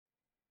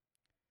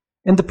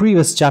In the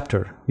previous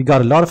chapter, we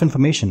got a lot of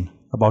information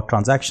about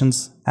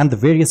transactions and the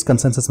various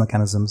consensus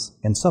mechanisms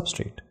in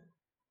Substrate.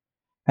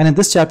 And in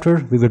this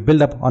chapter, we will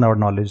build up on our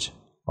knowledge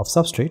of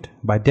Substrate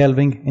by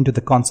delving into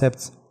the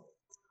concepts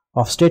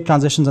of state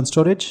transitions and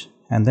storage,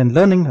 and then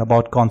learning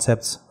about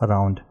concepts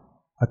around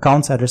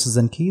accounts, addresses,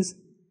 and keys,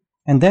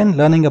 and then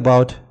learning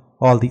about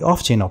all the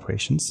off-chain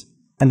operations,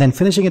 and then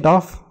finishing it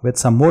off with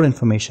some more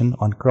information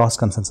on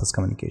cross-consensus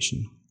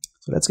communication.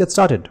 So let's get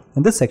started.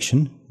 In this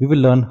section, we will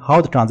learn how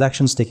the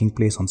transactions taking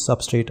place on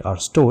Substrate are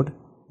stored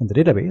in the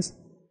database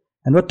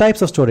and what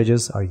types of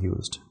storages are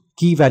used.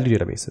 Key value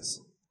databases.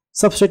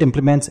 Substrate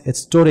implements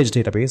its storage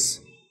database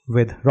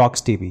with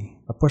RocksDB,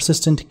 a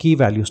persistent key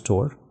value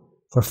store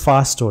for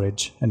fast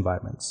storage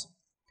environments.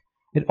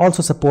 It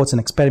also supports an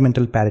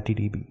experimental parity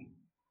DB.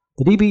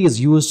 The DB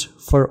is used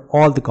for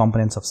all the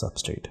components of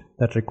Substrate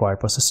that require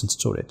persistent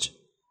storage,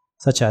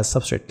 such as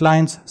Substrate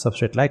clients,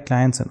 Substrate-like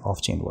clients, and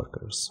off-chain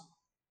workers.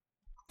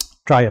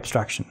 Trie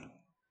abstraction.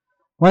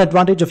 One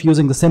advantage of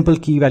using the simple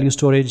key value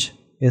storage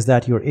is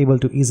that you are able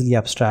to easily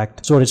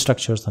abstract storage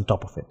structures on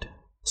top of it.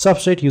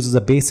 Substrate uses a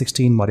base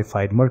 16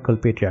 modified Merkle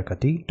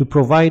patriarchy to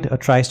provide a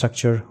trie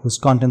structure whose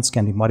contents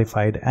can be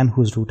modified and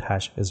whose root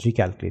hash is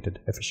recalculated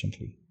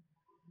efficiently.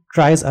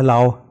 Tries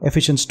allow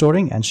efficient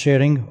storing and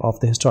sharing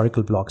of the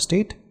historical block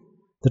state.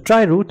 The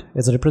trie root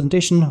is a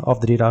representation of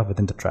the data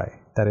within the trie.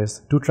 That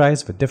is, two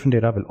tries with different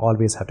data will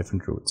always have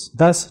different roots.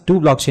 Thus, two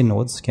blockchain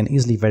nodes can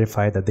easily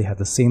verify that they have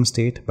the same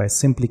state by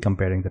simply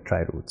comparing the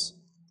trie roots.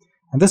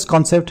 And this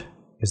concept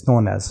is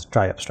known as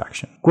trie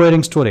abstraction.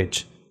 Querying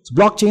storage. So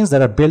blockchains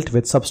that are built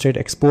with Substrate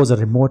expose a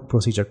remote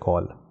procedure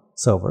call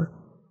server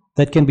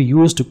that can be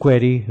used to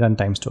query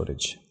runtime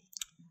storage.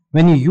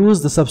 When you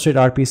use the Substrate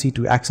RPC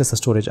to access a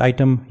storage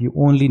item, you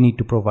only need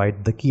to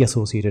provide the key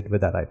associated with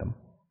that item.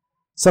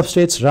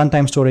 Substrate's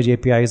runtime storage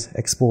APIs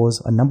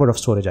expose a number of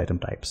storage item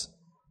types.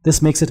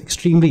 This makes it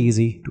extremely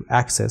easy to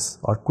access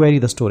or query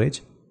the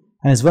storage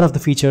and is one of the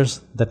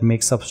features that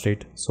makes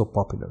Substrate so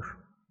popular.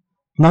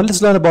 Now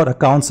let's learn about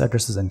accounts,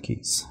 addresses, and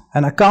keys.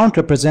 An account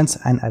represents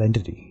an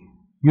identity,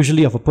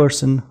 usually of a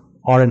person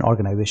or an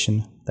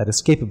organization that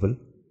is capable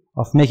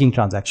of making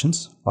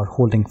transactions or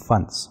holding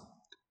funds.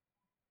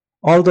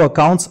 Although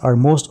accounts are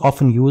most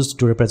often used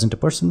to represent a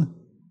person,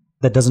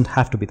 that doesn't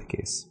have to be the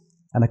case.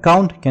 An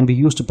account can be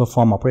used to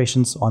perform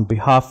operations on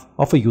behalf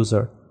of a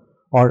user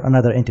or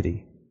another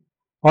entity,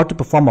 or to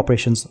perform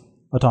operations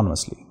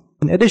autonomously.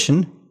 In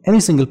addition, any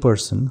single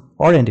person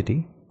or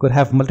entity could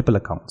have multiple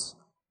accounts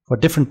for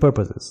different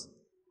purposes.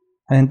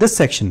 And in this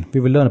section, we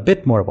will learn a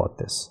bit more about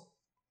this.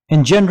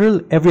 In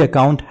general, every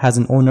account has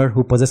an owner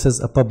who possesses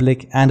a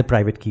public and a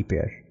private key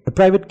pair. The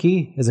private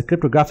key is a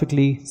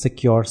cryptographically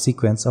secure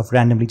sequence of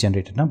randomly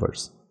generated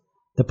numbers.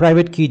 The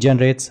private key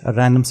generates a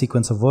random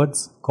sequence of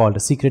words called a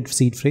secret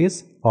seed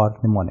phrase or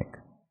mnemonic.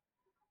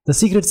 The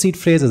secret seed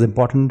phrase is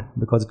important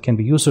because it can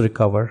be used to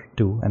recover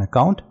to an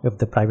account if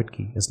the private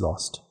key is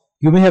lost.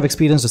 You may have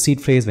experienced a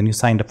seed phrase when you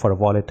signed up for a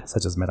wallet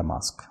such as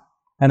MetaMask.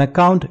 An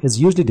account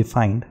is usually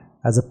defined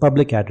as a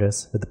public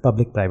address with a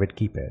public-private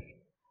key pair.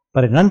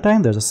 But in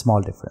runtime, there's a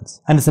small difference,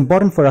 and it's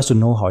important for us to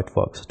know how it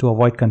works to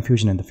avoid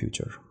confusion in the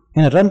future.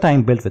 In a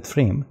runtime built with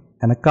Frame,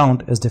 an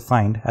account is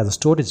defined as a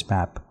storage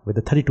map with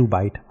a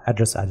 32-byte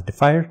address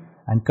identifier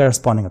and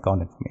corresponding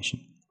account information,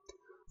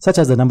 such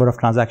as the number of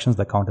transactions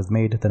the account has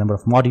made, the number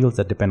of modules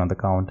that depend on the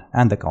account,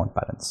 and the account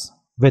balance.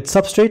 With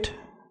Substrate,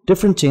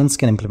 different chains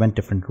can implement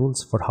different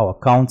rules for how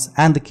accounts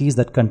and the keys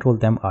that control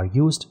them are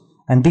used,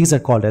 and these are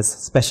called as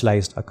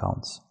specialized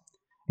accounts.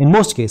 In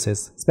most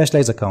cases,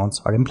 specialized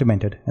accounts are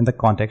implemented in the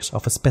context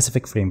of a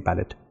specific Frame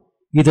palette,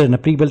 either in a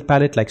pre-built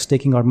palette like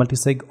staking or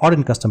multisig, or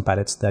in custom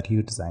palettes that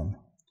you design.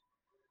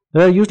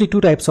 There are usually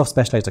two types of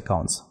specialized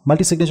accounts.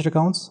 Multi-signature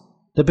accounts.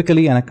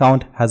 Typically, an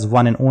account has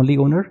one and only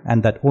owner,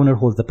 and that owner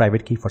holds the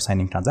private key for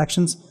signing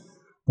transactions.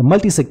 The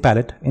multi-sig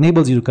palette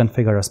enables you to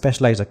configure a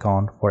specialized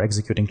account for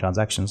executing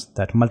transactions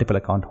that multiple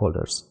account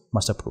holders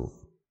must approve.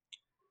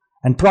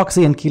 And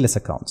proxy and keyless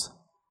accounts.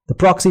 The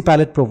proxy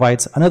palette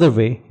provides another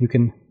way you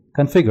can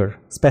configure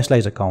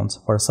specialized accounts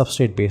for a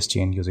Substrate-based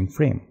chain using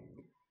Frame.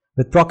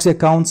 With proxy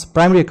accounts,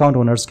 primary account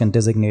owners can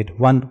designate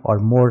one or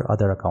more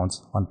other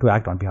accounts to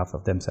act on behalf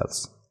of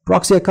themselves.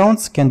 Proxy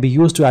accounts can be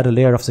used to add a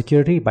layer of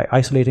security by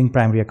isolating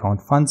primary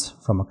account funds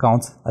from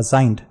accounts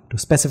assigned to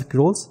specific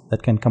roles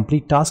that can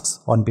complete tasks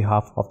on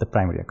behalf of the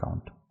primary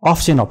account.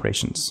 Offchain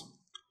operations.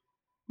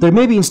 There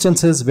may be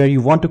instances where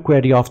you want to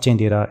query off-chain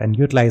data and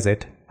utilize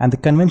it, and the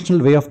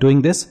conventional way of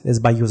doing this is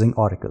by using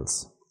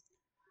oracles.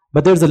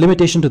 But there is a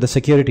limitation to the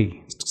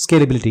security,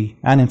 scalability,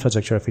 and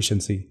infrastructure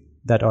efficiency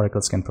that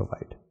oracles can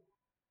provide.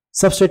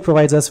 Substrate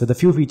provides us with a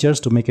few features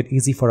to make it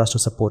easy for us to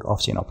support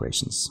off-chain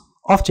operations.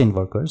 Off-chain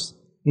workers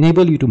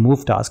enable you to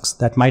move tasks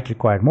that might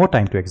require more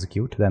time to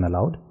execute than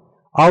allowed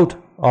out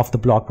of the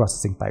block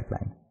processing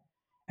pipeline.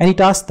 Any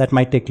task that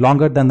might take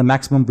longer than the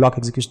maximum block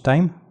execution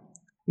time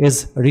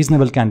is a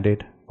reasonable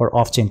candidate for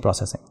off-chain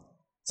processing,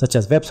 such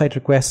as website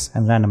requests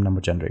and random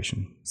number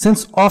generation.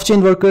 Since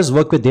off-chain workers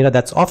work with data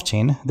that's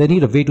off-chain, they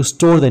need a way to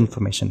store the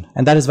information,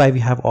 and that is why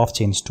we have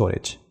off-chain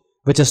storage.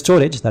 which is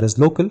storage that is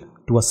local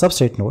to a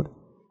substrate node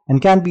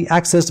and can be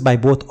accessed by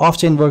both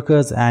off-chain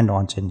workers and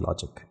on-chain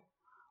logic.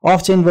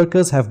 Off-chain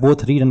workers have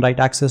both read and write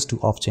access to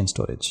off-chain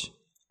storage,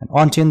 and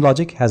on-chain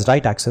logic has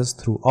write access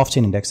through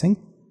off-chain indexing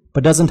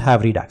but doesn't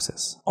have read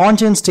access.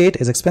 On-chain state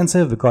is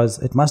expensive because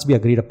it must be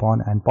agreed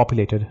upon and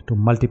populated to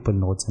multiple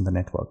nodes in the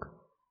network.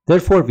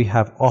 Therefore, we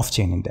have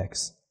off-chain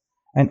index,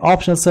 an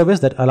optional service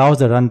that allows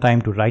the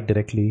runtime to write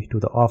directly to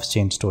the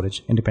off-chain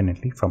storage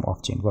independently from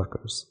off-chain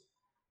workers.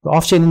 The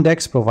off-chain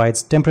index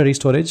provides temporary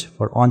storage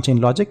for on-chain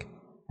logic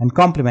and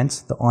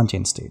complements the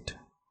on-chain state.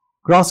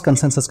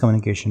 Cross-consensus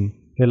communication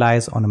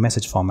relies on a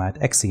message format,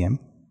 XCM,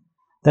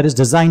 that is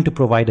designed to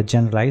provide a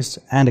generalized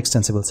and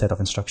extensible set of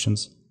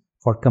instructions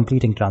for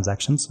completing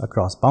transactions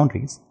across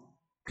boundaries,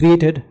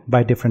 created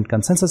by different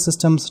consensus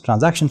systems,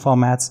 transaction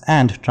formats,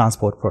 and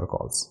transport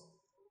protocols.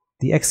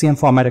 The XCM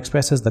format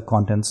expresses the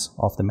contents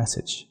of the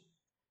message.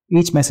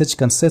 Each message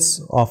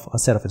consists of a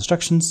set of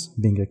instructions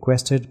being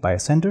requested by a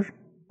sender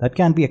that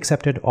can be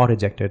accepted or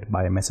rejected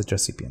by a message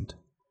recipient.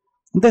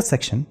 In this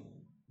section,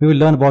 we will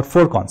learn about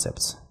 4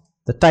 concepts: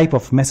 the type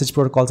of message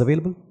protocols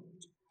available,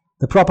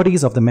 the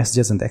properties of the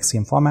messages in the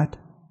XCM format,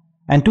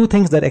 and 2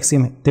 things that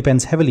XCM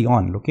depends heavily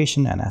on: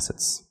 location and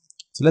assets.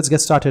 So let's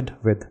get started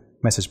with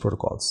message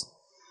protocols.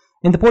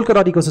 In the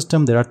Polkadot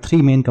ecosystem, there are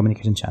 3 main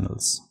communication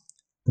channels.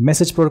 The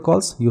message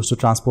protocols used to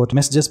transport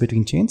messages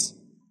between chains,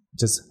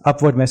 which is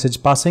upward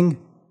message passing,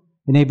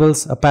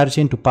 enables a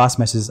parachain to pass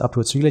messages up to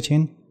its relay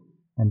chain,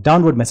 and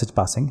downward message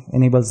passing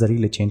enables the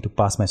relay chain to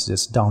pass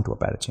messages down to a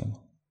parachain.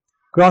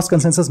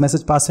 Cross-consensus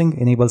message passing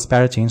enables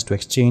parachains to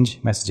exchange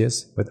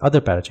messages with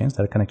other parachains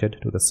that are connected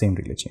to the same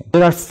relay chain.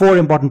 There are 4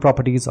 important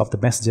properties of the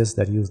messages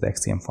that use the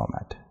XCM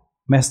format.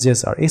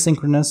 Messages are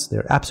asynchronous, they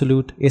are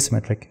absolute,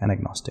 asymmetric, and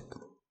agnostic.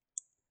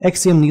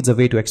 XCM needs a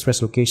way to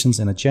express locations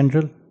in a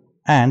general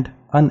and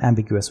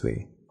unambiguous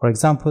way. For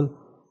example,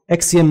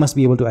 XCM must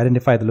be able to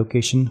identify the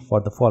location for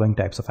the following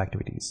types of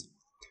activities: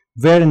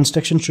 where an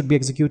instruction should be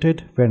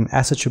executed, where an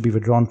asset should be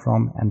withdrawn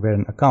from, and where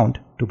an account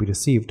to be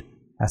received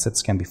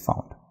assets can be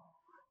found.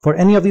 For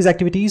any of these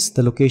activities,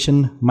 the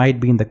location might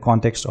be in the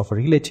context of a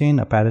relay chain,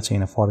 a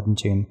parachain, a forwarding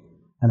chain,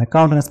 an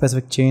account on a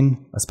specific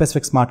chain, a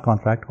specific smart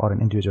contract, or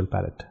an individual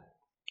pallet.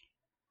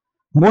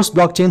 Most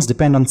blockchains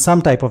depend on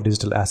some type of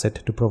digital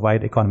asset to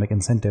provide economic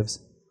incentives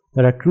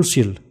that are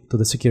crucial to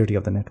the security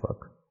of the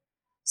network.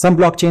 Some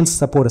blockchains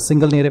support a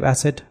single native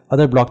asset,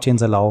 other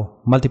blockchains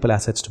allow multiple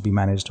assets to be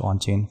managed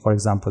on-chain, for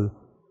example,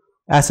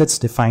 assets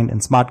defined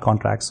in smart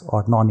contracts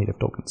or non-native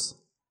tokens.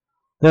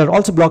 There are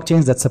also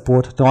blockchains that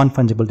support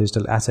non-fungible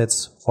digital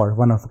assets for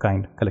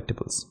one-of-a-kind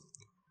collectibles.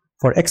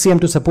 For XCM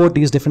to support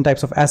these different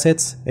types of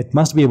assets, it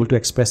must be able to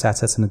express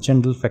assets in a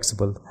general,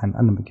 flexible, and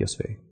unambiguous way.